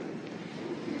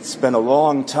It's been a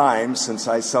long time since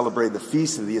I celebrated the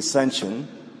Feast of the Ascension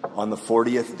on the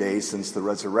 40th day since the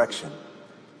resurrection.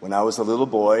 When I was a little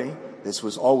boy, this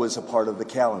was always a part of the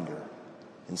calendar.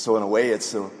 And so in a way,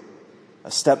 it's a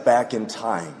step back in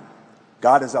time.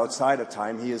 God is outside of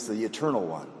time. He is the eternal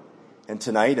one. And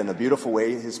tonight, in a beautiful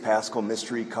way, his Paschal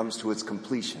mystery comes to its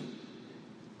completion.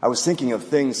 I was thinking of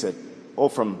things that,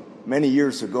 from many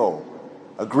years ago.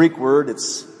 A Greek word,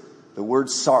 it's the word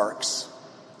sarx,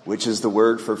 which is the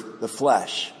word for the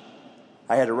flesh.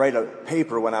 I had to write a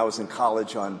paper when I was in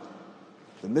college on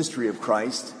the mystery of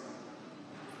Christ,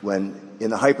 when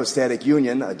in the hypostatic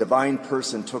union, a divine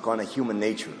person took on a human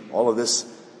nature. All of this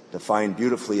defined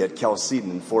beautifully at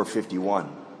Chalcedon in 451.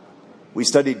 We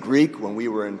studied Greek when we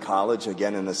were in college,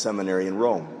 again in the seminary in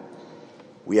Rome.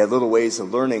 We had little ways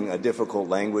of learning a difficult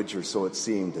language, or so it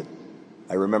seemed.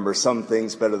 I remember some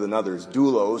things better than others.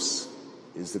 Doulos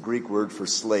is the Greek word for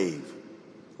slave.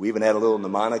 We even had a little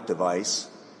mnemonic device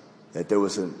that there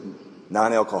was a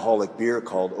non-alcoholic beer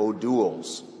called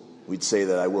O'Doul's. We'd say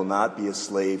that I will not be a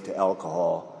slave to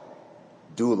alcohol.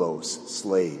 Doulos,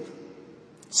 slave.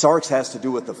 Sarx has to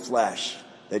do with the flesh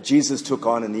that Jesus took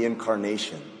on in the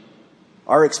incarnation.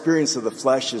 Our experience of the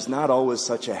flesh is not always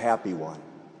such a happy one.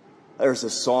 There's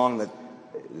a song that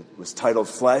was titled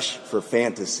Flesh for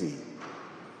Fantasy.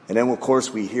 And then, of course,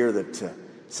 we hear that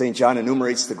St. John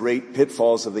enumerates the great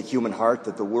pitfalls of the human heart,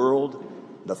 that the world,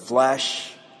 the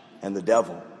flesh, and the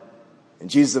devil. And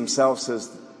Jesus himself says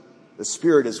the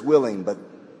spirit is willing, but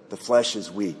the flesh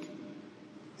is weak.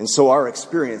 And so our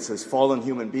experience as fallen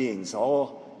human beings,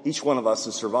 each one of us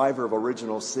is a survivor of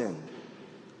original sin.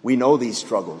 We know these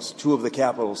struggles. Two of the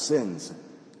capital sins,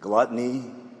 gluttony,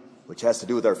 which has to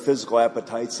do with our physical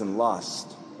appetites, and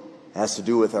lust, has to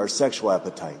do with our sexual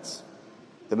appetites.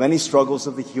 The many struggles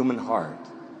of the human heart.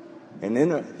 And in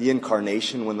the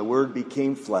incarnation, when the Word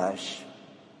became flesh,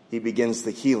 he begins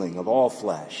the healing of all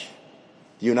flesh,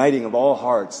 the uniting of all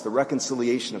hearts, the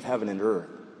reconciliation of heaven and earth.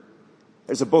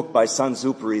 There's a book by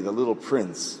Saint-Exupéry, The Little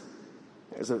Prince.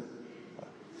 There's a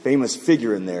famous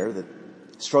figure in there that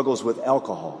struggles with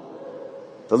alcohol.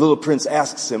 The little prince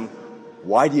asks him,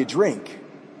 "Why do you drink?"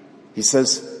 He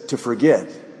says, "To forget."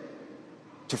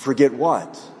 "To forget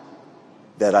what?"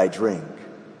 "That I drink."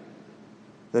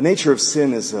 The nature of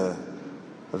sin is a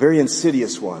very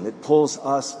insidious one. It pulls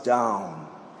us down.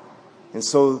 And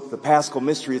so the Paschal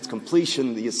mystery, its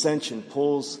completion, the ascension,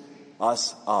 pulls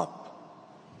us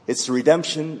up. It's the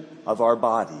redemption of our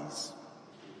bodies.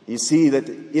 You see that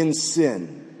in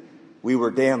sin, we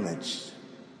were damaged,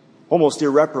 almost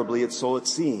irreparably, so it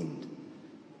seemed,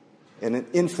 in an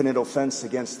infinite offense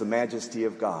against the majesty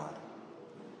of God.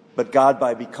 But God,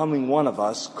 by becoming one of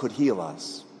us, could heal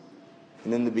us.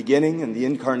 And in the beginning, in the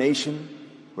incarnation,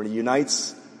 where he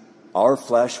unites our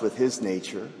flesh with his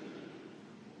nature,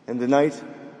 and the night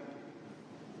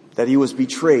that he was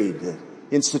betrayed, the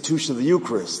institution of the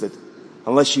Eucharist, that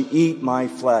unless you eat my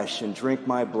flesh and drink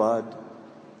my blood,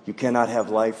 you cannot have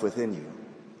life within you.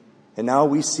 And now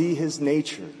we see his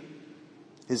nature,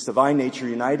 his divine nature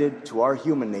united to our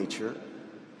human nature,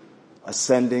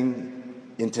 ascending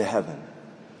into heaven,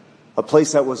 a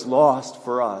place that was lost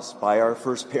for us by our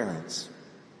first parents,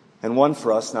 and won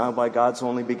for us now by God's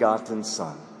only begotten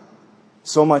Son.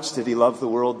 So much did he love the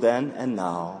world then and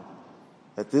now,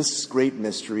 that this great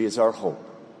mystery is our hope.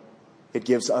 It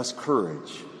gives us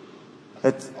courage,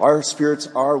 that our spirits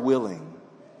are willing,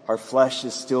 our flesh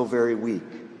is still very weak.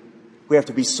 We have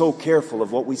to be so careful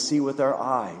of what we see with our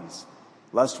eyes,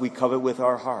 lest we covet with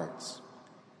our hearts.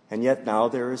 And yet now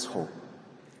there is hope.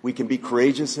 We can be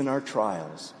courageous in our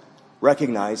trials,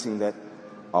 recognizing that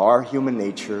our human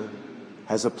nature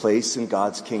has a place in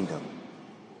God's kingdom.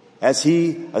 As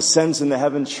he ascends into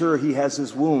heaven, sure, he has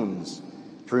his wounds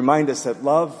to remind us that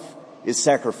love is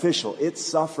sacrificial. It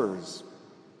suffers.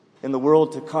 In the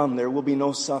world to come, there will be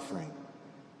no suffering.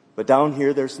 But down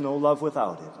here, there's no love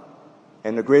without it.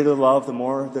 And the greater the love, the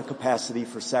more the capacity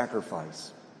for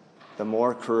sacrifice, the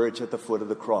more courage at the foot of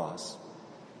the cross.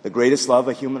 The greatest love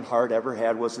a human heart ever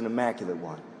had was an immaculate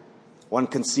one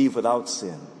conceived without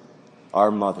sin,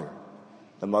 our mother,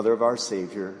 the mother of our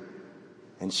Savior,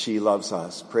 and she loves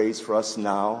us, prays for us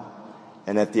now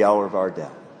and at the hour of our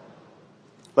death.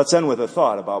 Let's end with a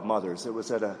thought about mothers. It was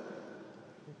at a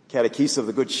Catechism of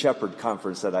the Good Shepherd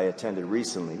conference that I attended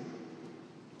recently,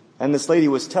 and this lady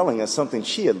was telling us something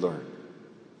she had learned,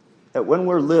 that when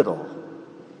we're little,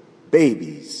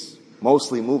 babies,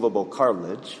 mostly movable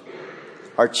cartilage,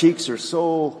 our cheeks are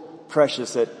so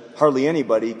precious that hardly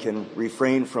anybody can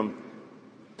refrain from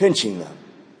pinching them,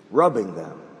 rubbing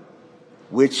them,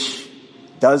 which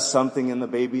does something in the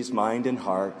baby's mind and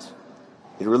heart.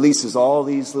 It releases all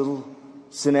these little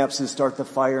synapses start to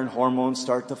fire and hormones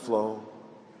start to flow.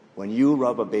 When you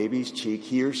rub a baby's cheek,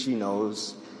 he or she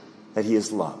knows that he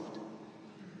is loved.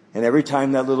 And every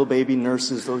time that little baby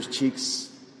nurses those cheeks,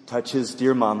 touches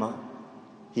dear mama,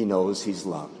 he knows he's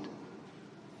loved.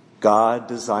 God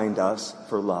designed us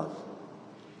for love.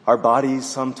 Our bodies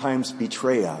sometimes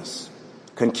betray us.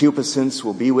 Concupiscence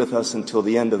will be with us until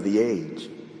the end of the age.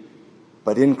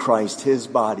 But in Christ, his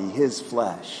body, his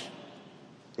flesh,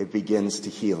 it begins to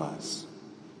heal us.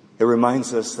 It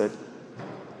reminds us that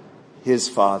his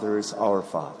Father is our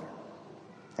Father,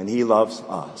 and he loves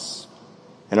us.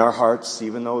 In our hearts,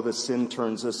 even though the sin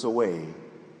turns us away,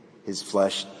 his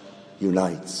flesh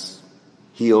unites,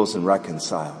 heals, and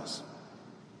reconciles.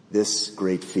 This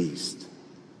great feast,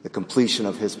 the completion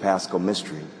of his Paschal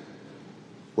mystery,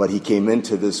 what he came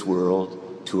into this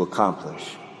world to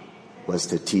accomplish, was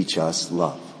to teach us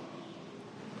love.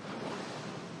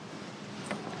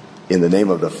 In the name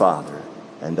of the Father,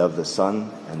 and of the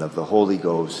Son, and of the Holy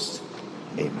Ghost,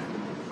 amen.